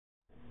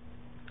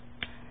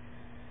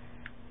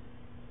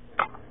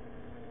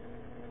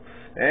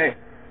Hey,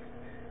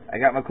 I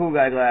got my cool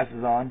guy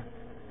glasses on,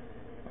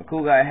 my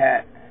cool guy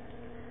hat,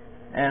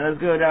 and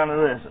let's go down to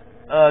this.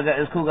 I got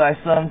this cool guy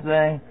sun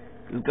thing,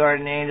 this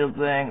guardian angel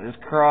thing, this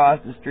cross,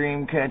 this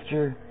dream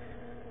catcher,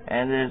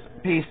 and this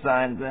peace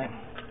sign thing.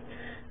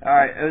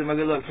 Alright, those are my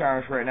good luck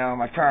charms right now,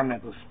 my charm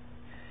necklace.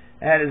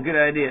 I had this good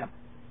idea.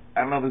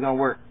 I don't know if it's gonna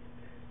work,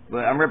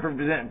 but I'm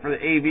representing for the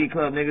AV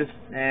club, niggas,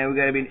 and we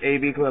gotta be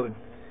AV clubbing.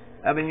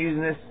 I've been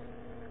using this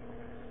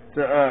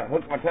to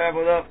hook my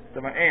tablet up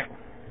to my amp.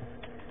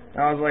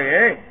 And I was like,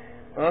 hey,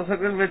 well, let's hook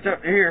this bitch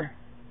up to here.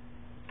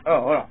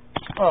 Oh, hold on.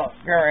 Oh,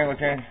 camera angle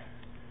change.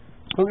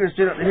 Hook this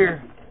shit up to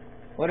here.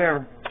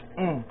 Whatever.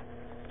 To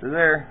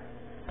there.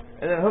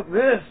 And then hook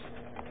this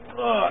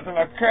to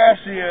my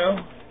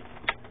CASIO.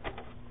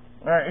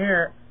 Right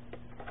here.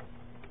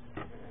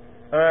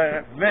 Alright,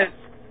 that fits.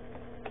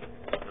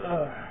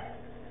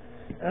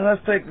 And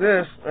let's take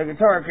this, a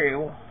guitar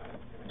cable,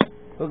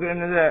 hook it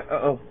into that,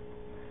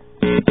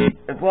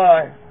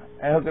 apply,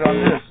 and hook it on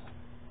this.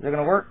 Is it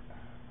gonna work?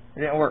 It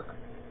didn't work.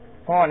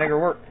 Come on, nigga,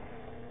 work.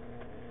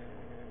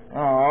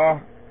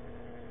 Aww.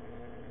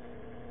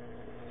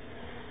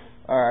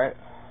 Alright.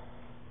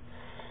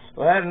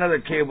 Well, I had another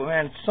cable,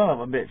 man, son of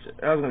a bitch.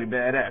 That was gonna be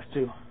badass,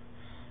 too.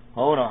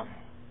 Hold on.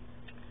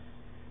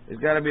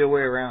 There's gotta be a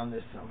way around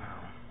this somehow.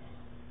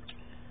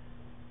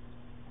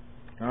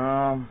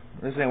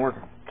 This ain't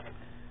working.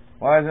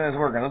 Why isn't this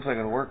working? It looks like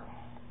it'll work.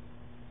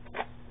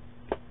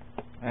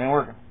 It ain't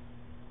working.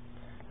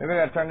 Maybe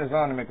I gotta turn this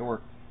on to make it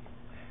work.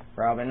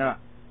 Probably not.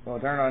 Well,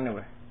 turn it on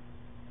anyway.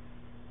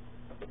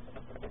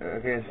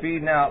 Okay, it's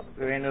feeding out.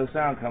 There ain't no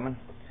sound coming.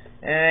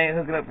 And it ain't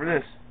hooking up for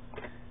this.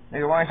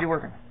 Nigga, why ain't you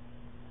working?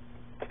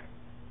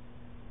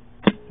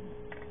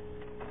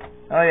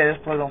 Oh yeah,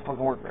 this plug don't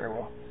fucking work very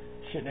well.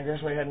 Shit, nigga,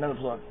 that's why you had another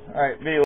plug. Alright, video.